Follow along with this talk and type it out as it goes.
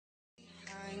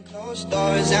Closed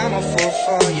doors, I'm a fool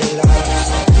for your love.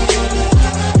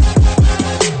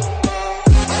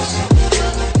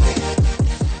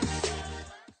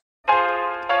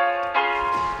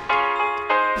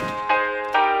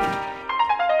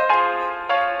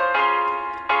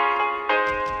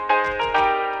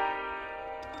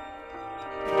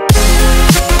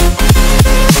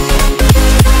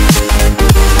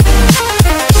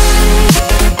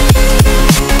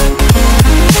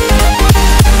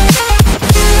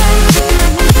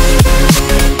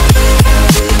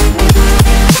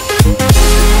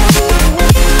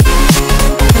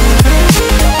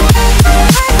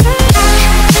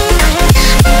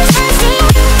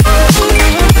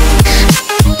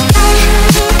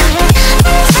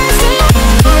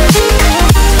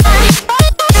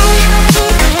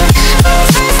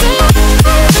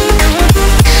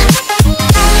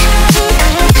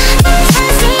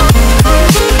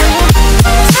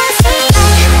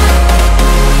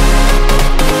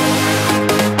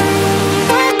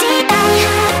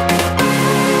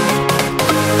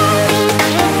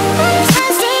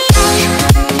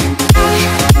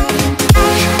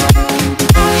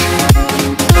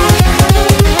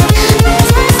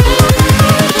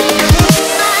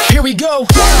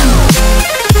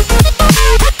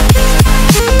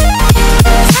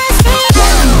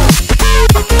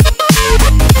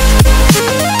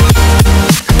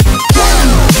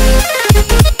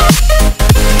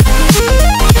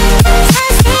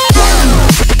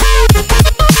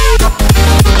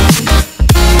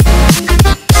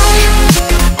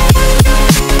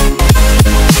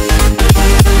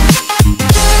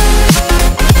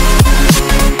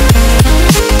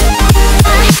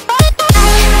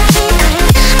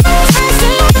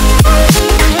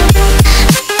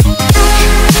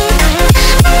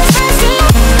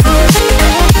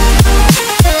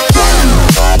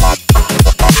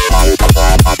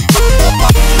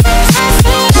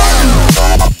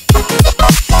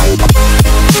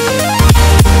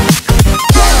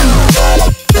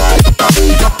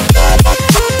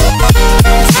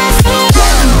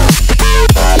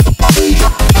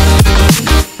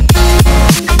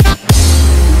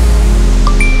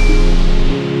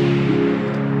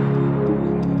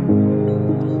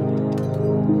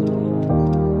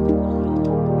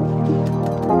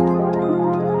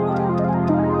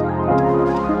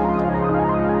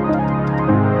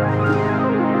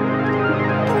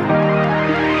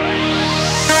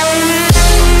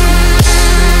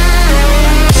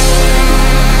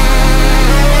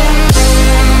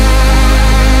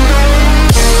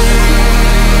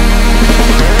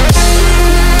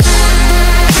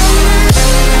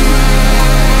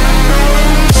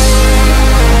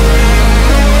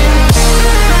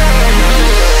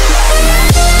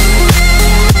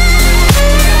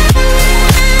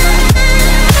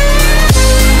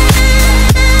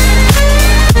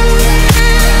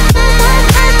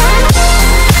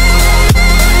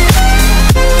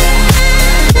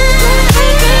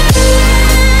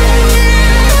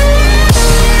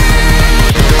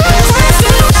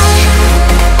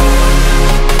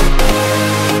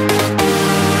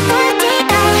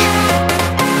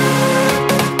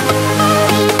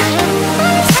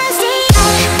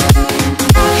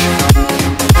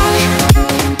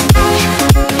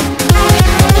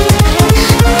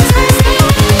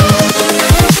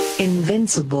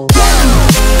 Invincible.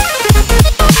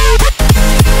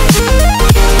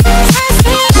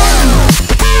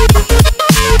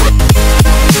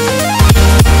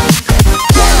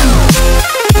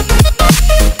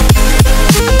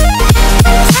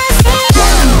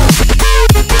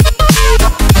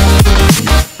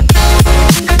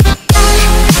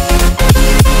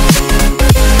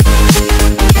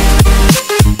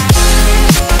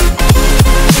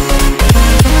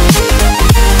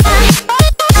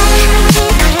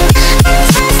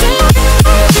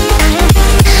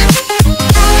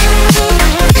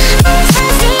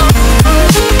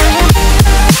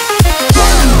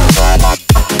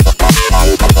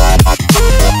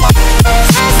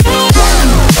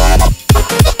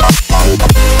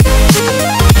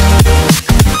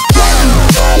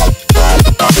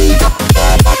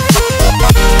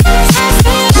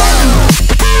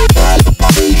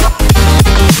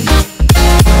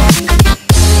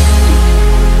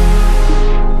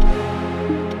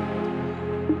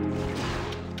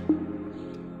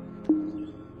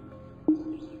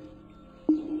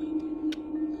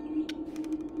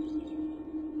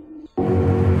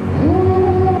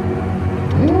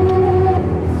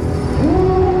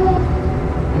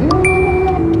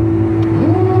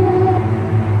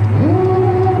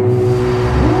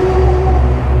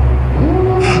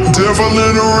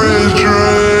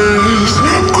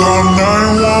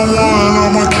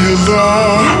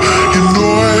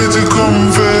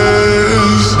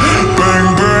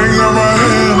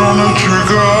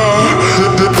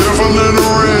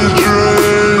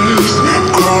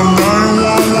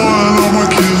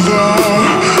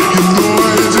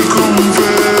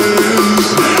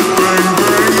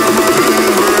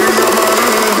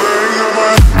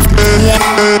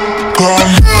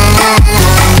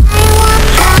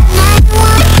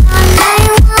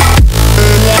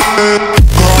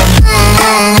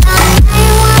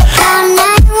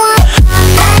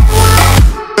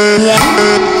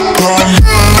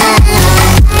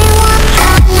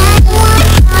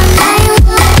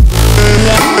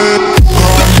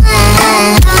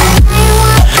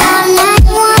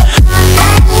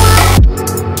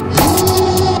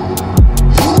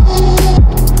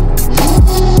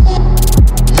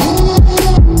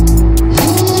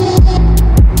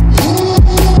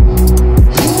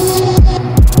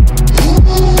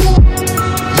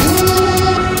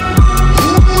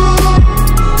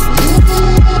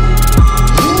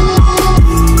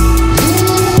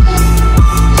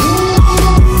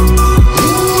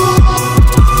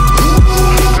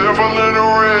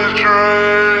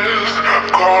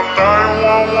 Call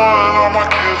 911, I'm a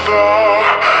killer.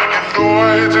 You know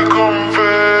I hate to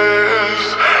confess.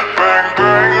 Bang,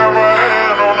 bang, got my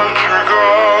hand on the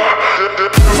trigger. The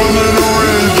devil in a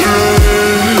red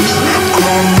dress.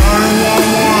 Call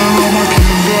 911, I'm a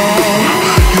killer.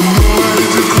 You know I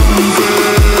hate to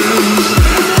confess.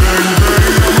 Bang, bang,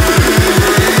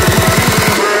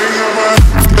 got my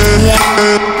hand, bang, got my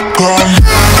hand. Call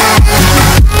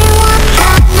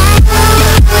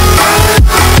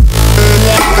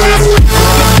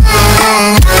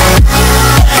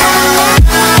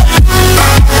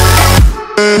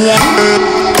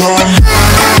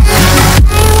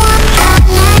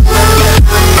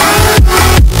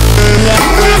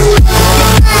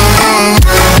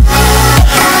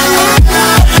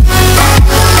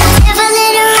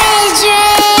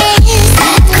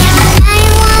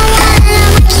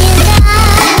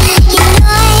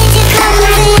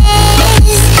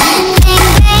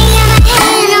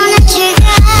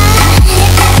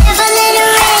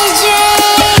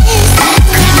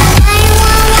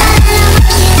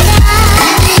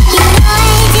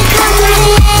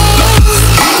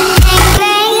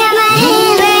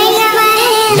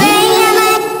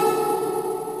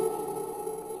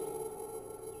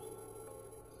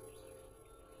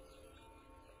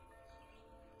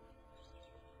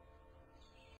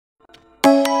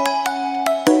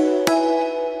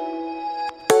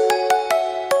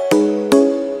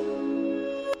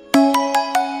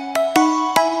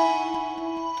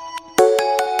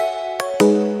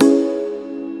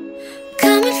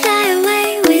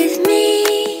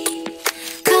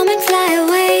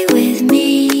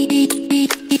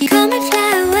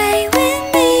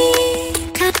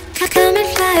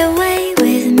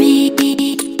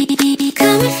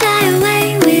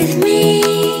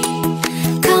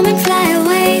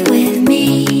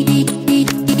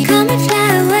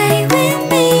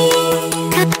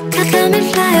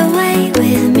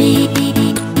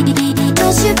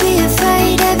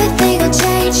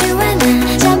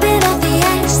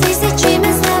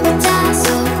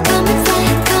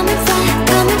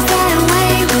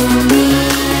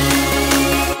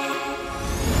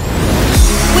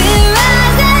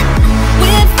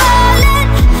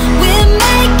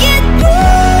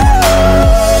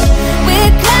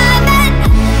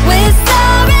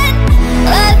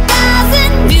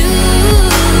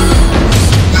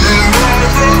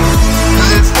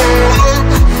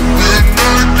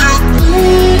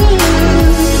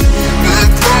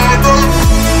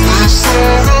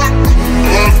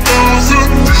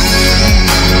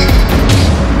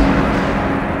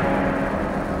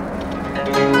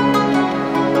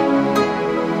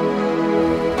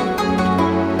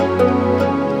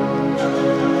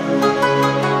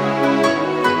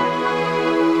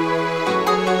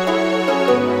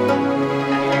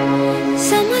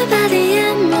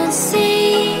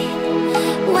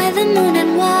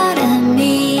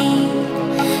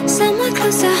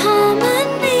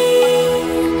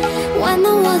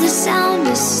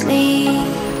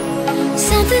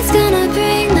Something's gonna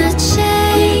bring the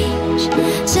change.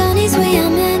 Journeys we are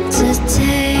meant to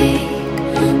take.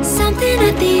 Something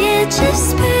at the edge of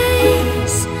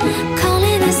space,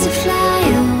 calling us to fly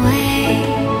away.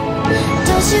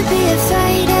 Don't you be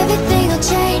afraid, everything will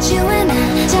change. You and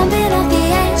I, jumping off the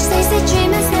edge. They say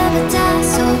dreamers never die,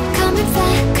 so come and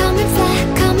fly, come and fly,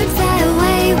 come and fly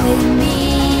away with me.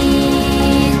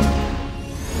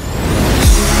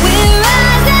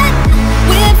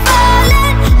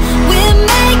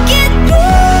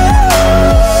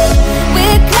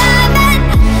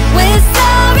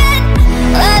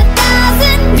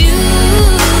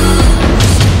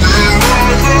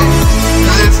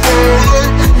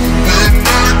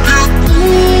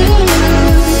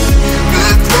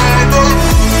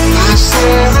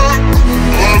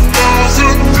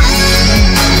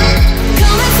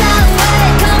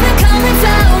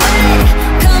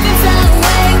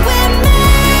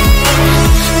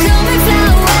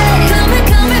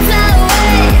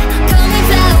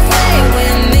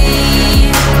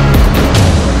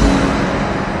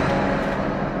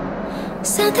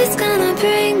 Something's gonna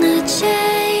bring the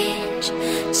change.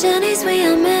 Journeys we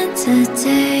are meant to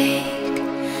take.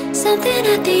 Something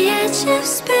at the edge of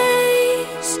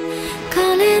space,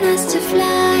 calling us to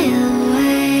fly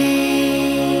away.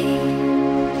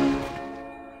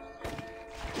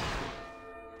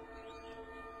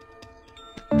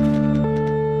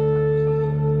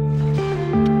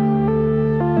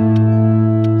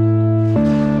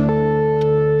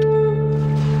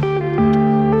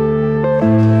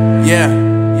 Yeah.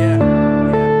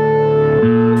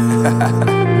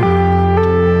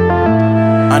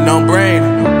 Unknown Brain,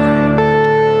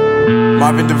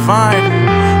 Marvin Divine,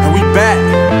 and we back.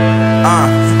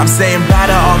 saying bye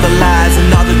to all the lies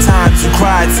and all the times you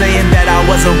cried, saying that I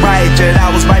wasn't right, yet I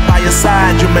was right by your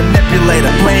side. You manipulator,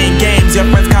 playing games, your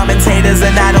friends commentators,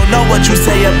 and I don't know what you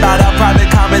say about our private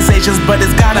conversations, but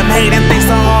it's got them hating. Thanks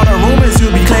to all the rumors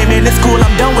you be claiming. It's cool,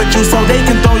 I'm done with you, so they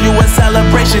can throw you a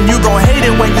celebration. You gon' hate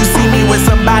it when you see me with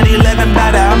somebody living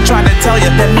better. I'm trying to tell you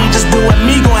that me just doing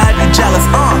me gon' have you jealous.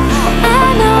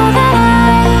 I know that I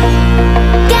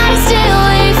gotta stay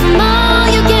away from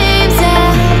all your games,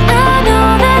 yeah. I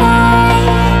know that I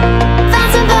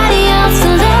found somebody else to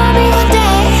love me one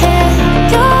day, yeah.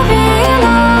 You'll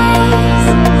realize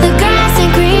the grass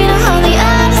ain't greener on the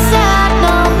other side,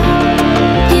 no.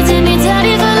 You did me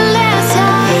dirty for the last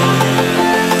time,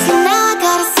 so now I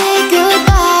gotta say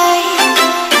goodbye.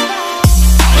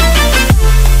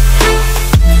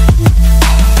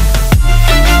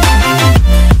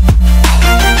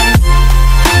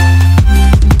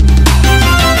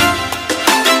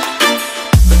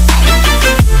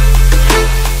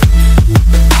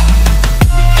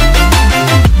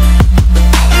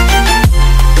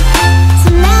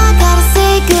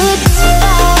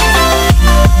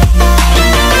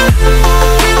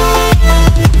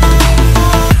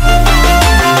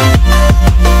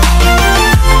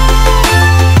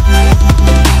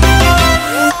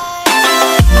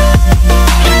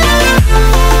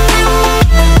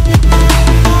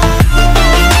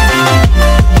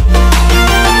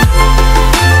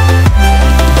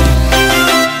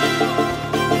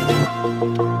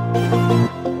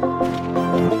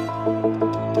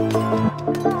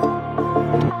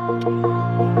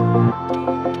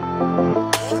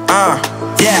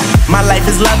 Yeah, my life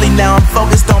is lovely now, I'm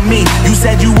focused on me. You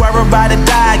said you were about to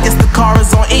die, I guess the car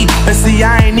is on E. But see,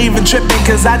 I ain't even tripping,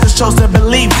 cause I just chose to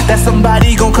believe that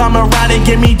somebody gon' come around and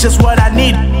give me just what I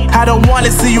need. I don't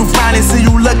wanna see you frowning, see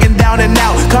you looking down and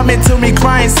out, coming to me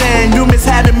crying, saying you miss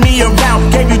having me around.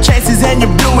 Gave you chances and you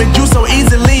blew it, you so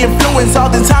easily influenced. All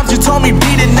the times you told me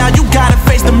beat it, now you gotta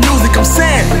face the music. I'm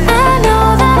saying I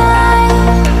know that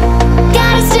I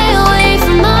gotta stay away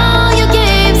from all your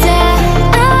games, yeah.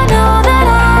 I know that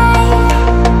I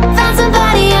found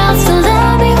somebody else to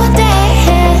love me one day,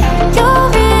 yeah. You'll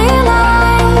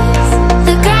realize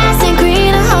the grass ain't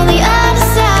greener on the other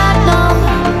side, no.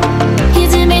 You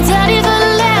did me dirty for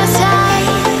the last time,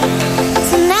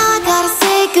 so now I gotta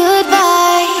say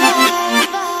goodbye.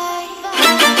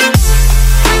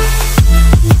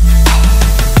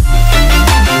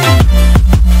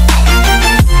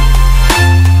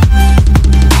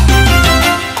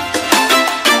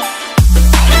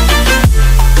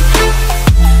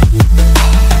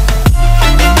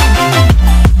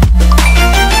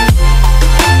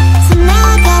 So now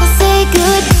I gotta say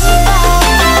goodbye.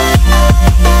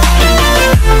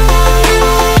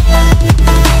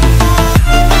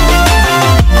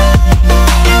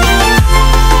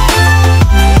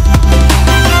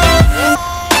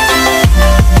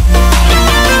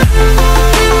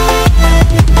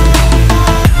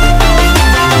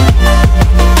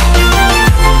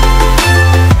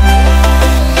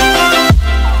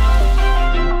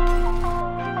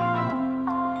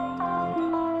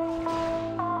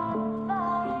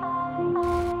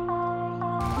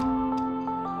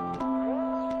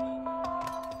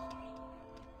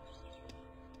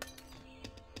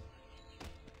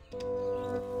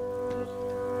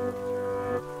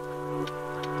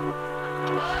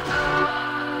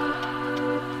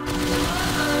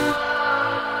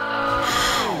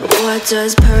 What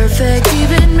does perfect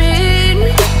even mean?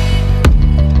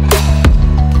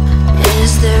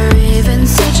 Is there even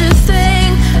such a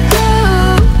thing?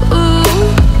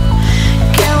 Ooh,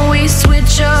 can we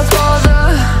switch up all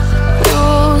the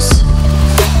rules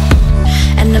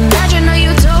and imagine a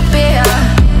utopia?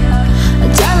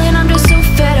 Darling, I'm just so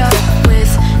fed up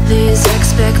with these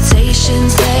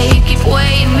expectations. They keep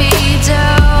weighing me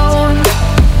down.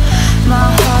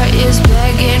 My heart is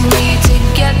begging me to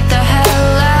get the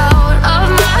hell out of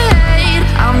my head.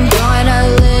 I'm gonna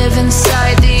live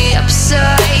inside the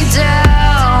upside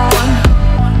down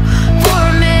for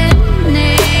a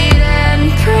minute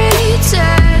and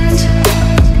pretend,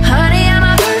 honey, I'm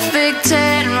a perfect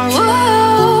 10.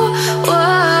 Whoa,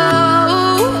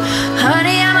 whoa,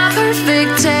 honey, I'm a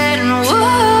perfect 10.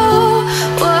 Whoa,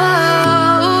 whoa.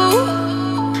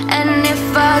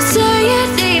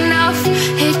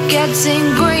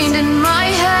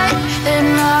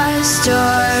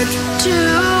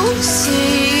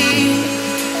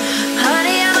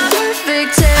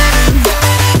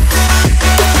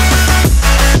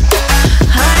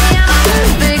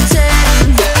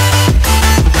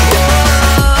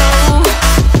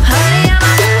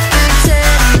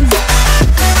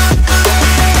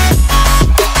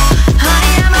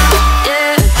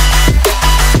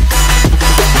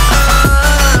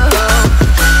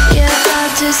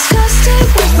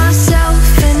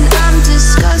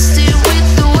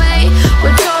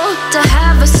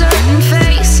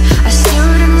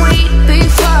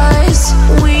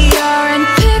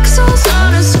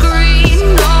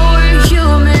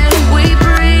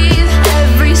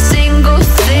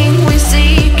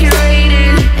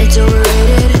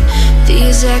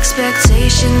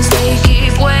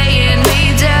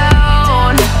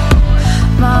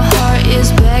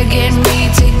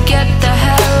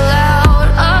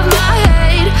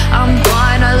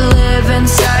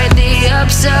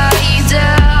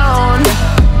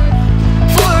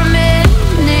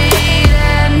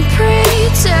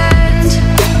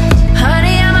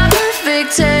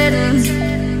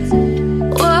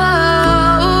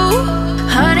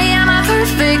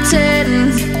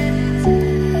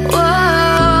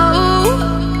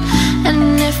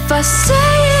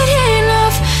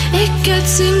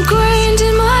 gets ingrained.